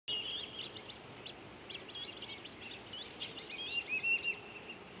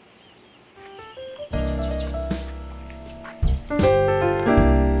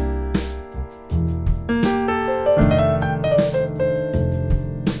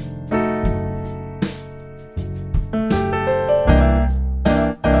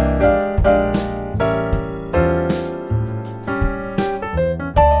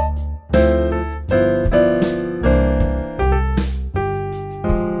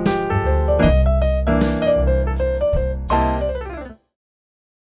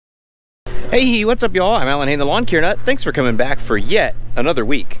Hey, what's up y'all? I'm Alan Hain, the Lawn Care Nut. Thanks for coming back for yet another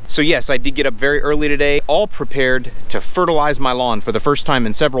week. So yes, I did get up very early today, all prepared to fertilize my lawn for the first time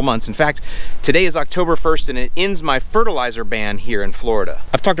in several months. In fact, today is October 1st and it ends my fertilizer ban here in Florida.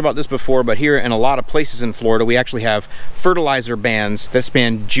 I've talked about this before, but here in a lot of places in Florida, we actually have fertilizer bans that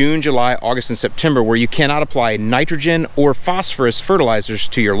span June, July, August, and September, where you cannot apply nitrogen or phosphorus fertilizers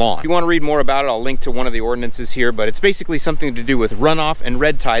to your lawn. If you want to read more about it, I'll link to one of the ordinances here, but it's basically something to do with runoff and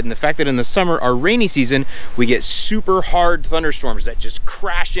red tide and the fact that in the summer, our rainy season, we get super hard thunderstorms that just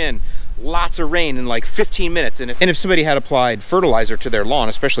crash in lots of rain in like 15 minutes. And if somebody had applied fertilizer to their lawn,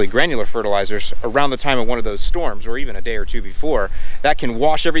 especially granular fertilizers, around the time of one of those storms or even a day or two before, that can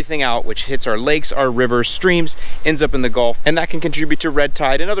wash everything out, which hits our lakes, our rivers, streams, ends up in the Gulf, and that can contribute to red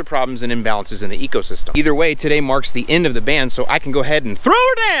tide and other problems and imbalances in the ecosystem. Either way, today marks the end of the ban, so I can go ahead and throw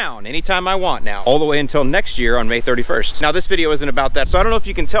down anytime I want now, all the way until next year on May 31st. Now, this video isn't about that, so I don't know if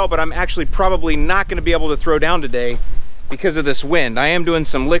you can tell, but I'm actually probably not going to be able to throw down today because of this wind. I am doing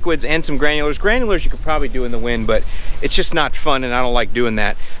some liquids and some granulars. Granulars you could probably do in the wind, but it's just not fun and I don't like doing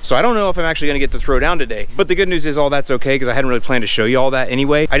that. So I don't know if I'm actually gonna get to throw down today. But the good news is all that's okay because I hadn't really planned to show you all that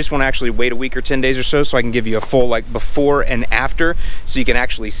anyway. I just wanna actually wait a week or 10 days or so I can give you a full like before and after so you can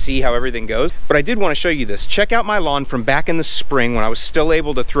actually see how everything goes. But I did wanna show you this. Check out my lawn from back in the spring when I was still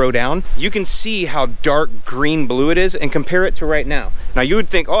able to throw down. You can see how dark green blue it is and compare it to right now. Now you would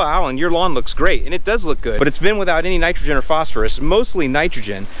think, oh Alan, your lawn looks great, and it does look good, but it's been without any nitrogen or phosphorus, mostly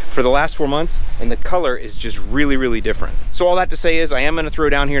nitrogen, for the last 4 months, and the color is just really, really different. So all that to say is I am gonna throw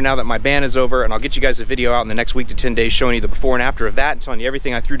down here now that my ban is over, and I'll get you guys a video out in the next week to 10 days showing you the before and after of that and telling you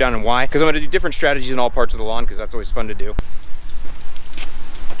everything I threw down and why, because I'm gonna do different strategies in all parts of the lawn because that's always fun to do.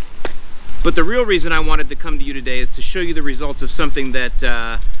 But the real reason I wanted to come to you today is to show you the results of something that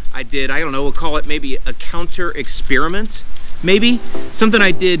I did, I don't know, we'll call it maybe a counter experiment. Maybe something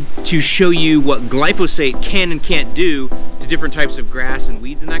I did to show you what glyphosate can and can't do to different types of grass and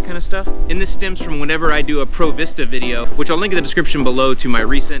weeds and that kind of stuff. And this stems from whenever I do a ProVista video, which I'll link in the description below to my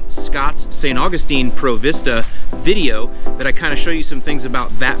recent Scotts St Augustine ProVista video that I kind of show you some things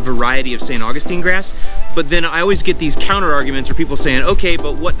about that variety of St Augustine grass. But then I always get these counter arguments or people saying, okay,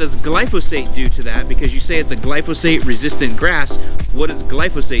 but what does glyphosate do to that? Because you say it's a glyphosate resistant grass, what does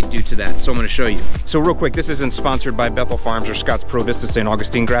glyphosate do to that? So I'm gonna show you. So real quick, this isn't sponsored by Bethel Farms or Scotts ProVista St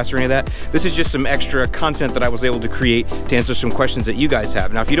Augustine grass or any of that. This is just some extra content that I was able to create to answer some questions that you guys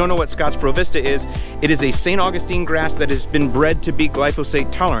have. Now, if you don't know what Scotts ProVista is, it is a St. Augustine grass that has been bred to be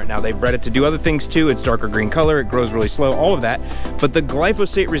glyphosate tolerant. Now, they've bred it to do other things too. It's darker green color, it grows really slow, all of that. But the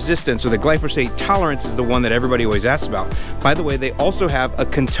glyphosate resistance or the glyphosate tolerance is the one that everybody always asks about. By the way, they also have a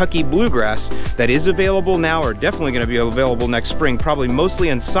Kentucky Bluegrass that is available now, or definitely gonna be available next spring, probably mostly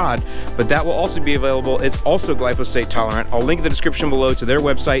in sod, but that will also be available. It's also glyphosate tolerant. I'll link in the description below to their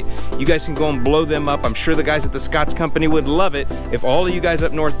website. You guys can go and blow them up. I'm sure the guys at the Scotts company would love it if all of you guys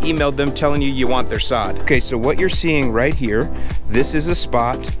up north emailed them telling you want their sod. Okay, so what you're seeing right here, this is a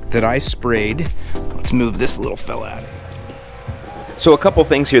spot that I sprayed. Let's move this little fella out. So a couple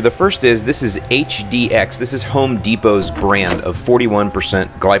things here. The first is this is HDX. This is Home Depot's brand of 41%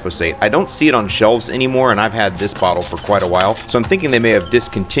 glyphosate. I don't see it on shelves anymore, and I've had this bottle for quite a while, so I'm thinking they may have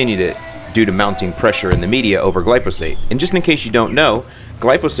discontinued it due to mounting pressure in the media over glyphosate. And just in case you don't know,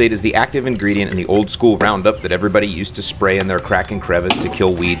 glyphosate is the active ingredient in the old school Roundup that everybody used to spray in their crack and crevice to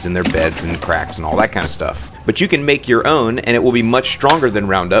kill weeds in their beds and cracks and all that kind of stuff. But you can make your own and it will be much stronger than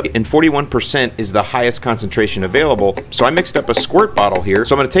Roundup, and 41% is the highest concentration available. So I mixed up a squirt bottle here,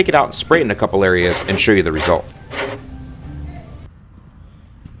 so I'm going to take it out and spray it in a couple areas and show you the result.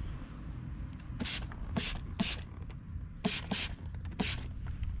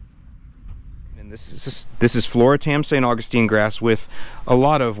 This is Floratam St Augustine grass with a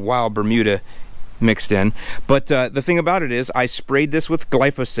lot of wild bermuda mixed in. But the thing about it is I sprayed this with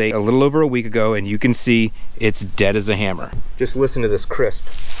glyphosate a little over a week ago, and you can see it's dead as a hammer. Just listen to this crisp.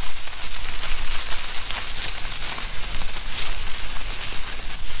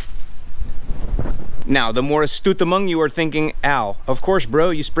 Now, the more astute among you are thinking, Al, of course,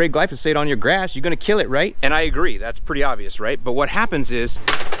 bro, you spray glyphosate on your grass, you're gonna kill it, right? And I agree, that's pretty obvious, right? But what happens is,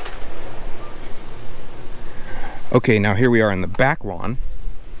 okay, now here we are in the back lawn,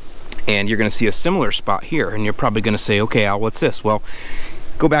 and you're gonna see a similar spot here, and you're probably gonna say, okay, Al, what's this? Well,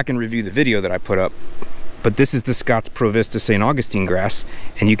 go back and review the video that I put up. But this is the Scotts ProVista St Augustine grass,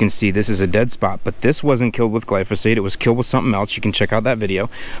 and you can see this is a dead spot, but this wasn't killed with glyphosate, it was killed with something else. You can check out that video.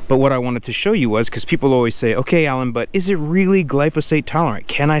 But what I wanted to show you was, because people always say, okay, Alan, but is it really glyphosate tolerant?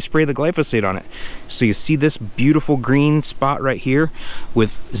 Can I spray the glyphosate on it? So you see this beautiful green spot right here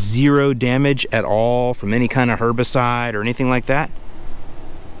with zero damage at all from any kind of herbicide or anything like that?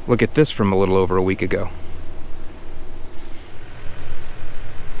 look at this from a little over a week ago.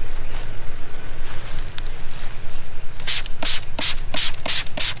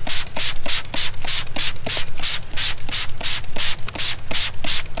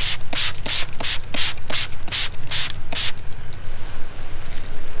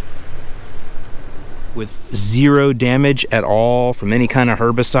 With zero damage at all from any kind of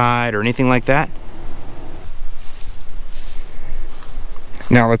herbicide or anything like that.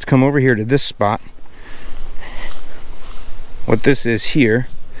 Now let's come over here to this spot. What this is here,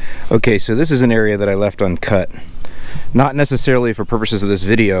 okay, so this is an area that I left uncut. Not necessarily for purposes of this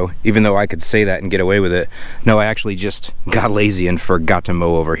video, even though I could say that and get away with it. No, I actually just got lazy and forgot to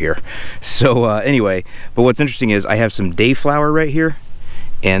mow over here. So anyway, but what's interesting is I have some Dayflower right here.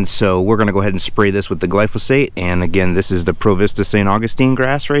 And so we're going to go ahead and spray this with the glyphosate. And again, this is the ProVista St Augustine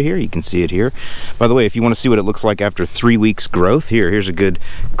grass right here. You can see it here. By the way, if you want to see what it looks like after 3 weeks growth, here's a good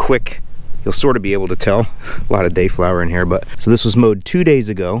quick, you'll sort of be able to tell. A lot of Dayflower in here. But so this was mowed 2 days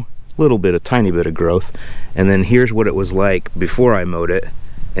ago, a tiny bit of growth. And then here's what it was like before I mowed it.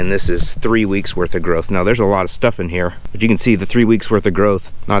 And this is 3 weeks worth of growth. Now there's a lot of stuff in here, but you can see the 3 weeks worth of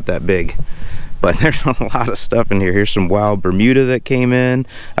growth, not that big. But there's a lot of stuff in here. Here's some wild bermuda that came in.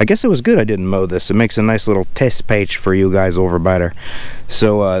 I guess it was good I didn't mow this. It makes a nice little test page for you guys over by there.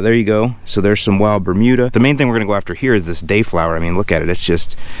 So there you go. So there's some wild bermuda. The main thing we're gonna go after here is this Dayflower. I mean, look at it. It's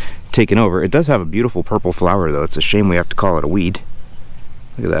just taken over. It does have a beautiful purple flower though. It's a shame we have to call it a weed.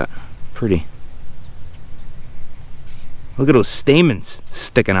 Look at that. Pretty. Look at those stamens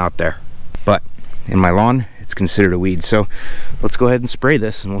sticking out there. But in my lawn, it's considered a weed. So let's go ahead and spray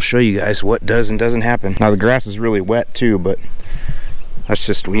this and we'll show you guys what does and doesn't happen. Now the grass is really wet too, but that's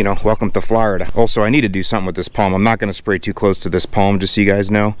just, you know, welcome to Florida. Also, I need to do something with this palm. I'm not going to spray too close to this palm, just so you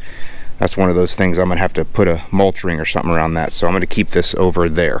guys know. That's one of those things I'm going to have to put a mulch ring or something around that. So I'm going to keep this over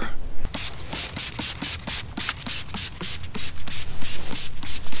there.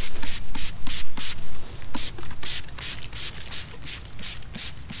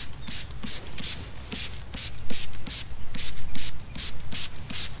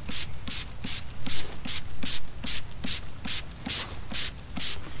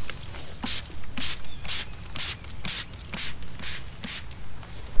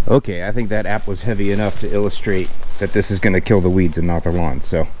 Okay, I think that app was heavy enough to illustrate that this is going to kill the weeds and not the lawn,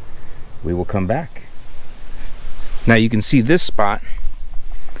 so we will come back. Now you can see this spot,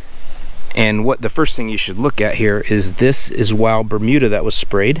 and what the first thing you should look at here is this is wild bermuda that was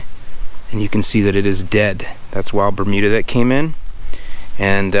sprayed, and you can see that it is dead. That's wild bermuda that came in,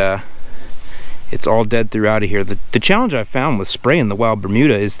 and it's all dead throughout of here. The challenge I found with spraying the wild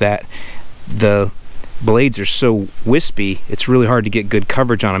bermuda is that the blades are so wispy, it's really hard to get good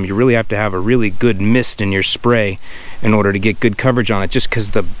coverage on them. You really have to have a really good mist in your spray in order to get good coverage on it, just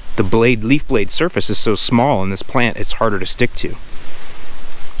because the leaf blade surface is so small in this plant, it's harder to stick to.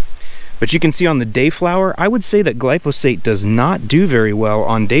 But you can see on the Dayflower, I would say that glyphosate does not do very well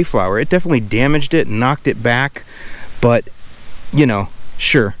on Dayflower. It definitely damaged it, knocked it back, but you know,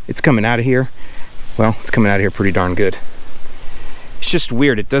 sure, it's coming out of here. Well, it's coming out of here pretty darn good. It's just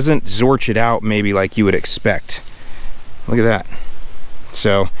weird. It doesn't zorch it out maybe like you would expect. Look at that.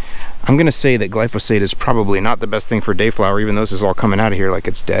 So I'm gonna say that glyphosate is probably not the best thing for Dayflower, even though this is all coming out of here like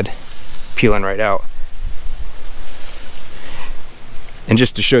it's dead, peeling right out. And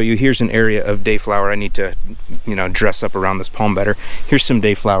just to show you, here's an area of Dayflower I need to, you know, dress up around this palm better. Here's some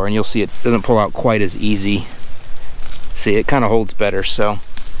Dayflower, and you'll see it doesn't pull out quite as easy. See, it kind of holds better. So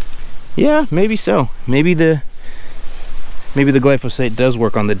yeah, maybe so. Maybe the glyphosate does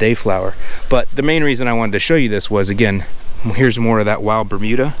work on the Dayflower. But the main reason I wanted to show you this was, again, here's more of that wild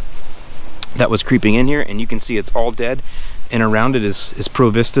bermuda that was creeping in here, and you can see it's all dead, and around it is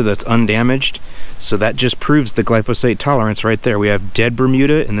ProVista that's undamaged. So that just proves the glyphosate tolerance right there. We have dead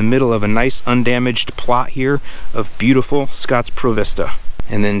bermuda in the middle of a nice undamaged plot here of beautiful Scotts ProVista.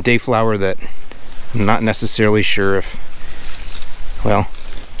 And then Dayflower that I'm not necessarily sure if, well,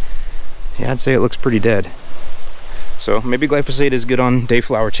 yeah, I'd say it looks pretty dead. So maybe glyphosate is good on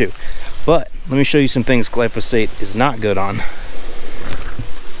Dayflower too. But let me show you some things glyphosate is not good on.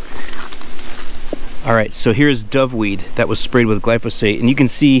 Alright, so here's Doveweed that was sprayed with glyphosate, and you can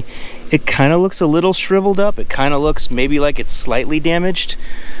see it kind of looks a little shriveled up. It kind of looks maybe like it's slightly damaged,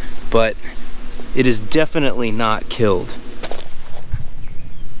 but it is definitely not killed.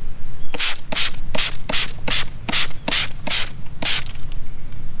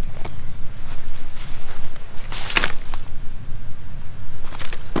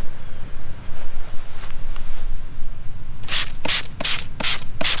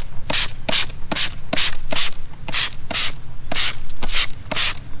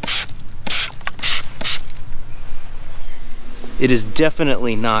 it is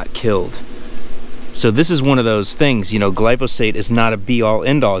definitely not killed. So this is one of those things, you know, glyphosate is not a be-all,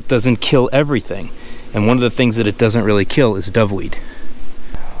 end-all. It doesn't kill everything. And one of the things that it doesn't really kill is doveweed.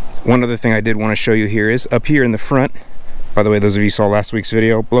 One other thing I did want to show you here is up here in the front. By the way, those of you who saw last week's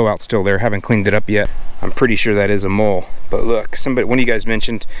video, blowout's still there. Haven't cleaned it up yet. I'm pretty sure that is a mole. But look, one of you guys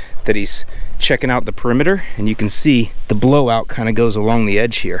mentioned that he's checking out the perimeter, and you can see the blowout kind of goes along the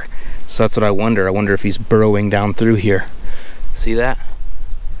edge here. So that's what I wonder. I wonder if he's burrowing down through here. See that?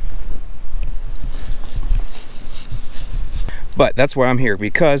 But that's why I'm here,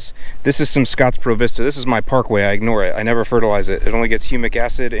 because this is some Scotts ProVista. This is my Parkway. I ignore it. I never fertilize it. It only gets humic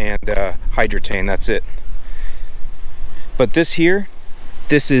acid and hydrotane. That's it. But this here,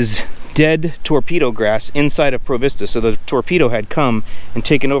 this is dead torpedo grass inside of ProVista. So the torpedo had come and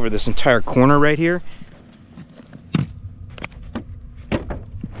taken over this entire corner right here.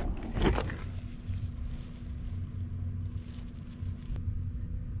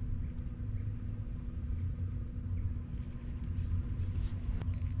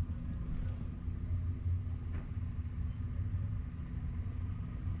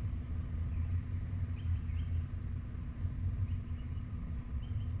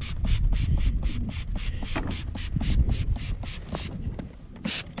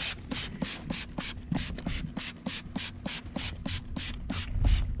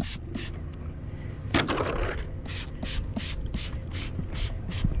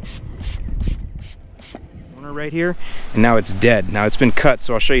 Right here, and now it's dead. Now it's been cut,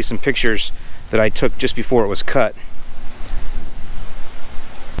 so I'll show you some pictures that I took just before it was cut.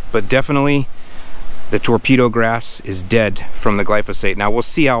 But definitely the torpedo grass is dead from the glyphosate. Now we'll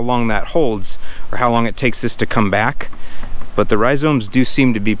see how long that holds, or how long it takes this to come back, but the rhizomes do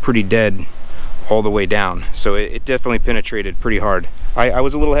seem to be pretty dead all the way down, so it definitely penetrated pretty hard. I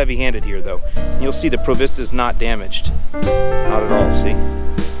was a little heavy-handed here though. And you'll see the ProVista is not damaged, not at all. See?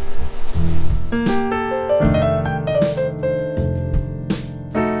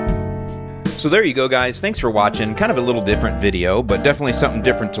 So there you go, guys. Thanks for watching. Kind of a little different video, but definitely something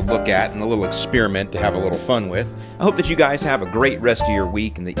different to look at and a little experiment to have a little fun with. I hope that you guys have a great rest of your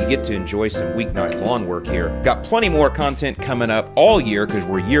week and that you get to enjoy some weeknight lawn work here. Got plenty more content coming up all year because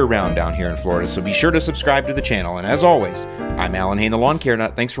we're year-round down here in Florida, so be sure to subscribe to the channel. And as always, I'm Alan Hain, the Lawn Care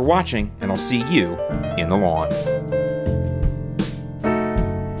Nut. Thanks for watching, and I'll see you in the lawn.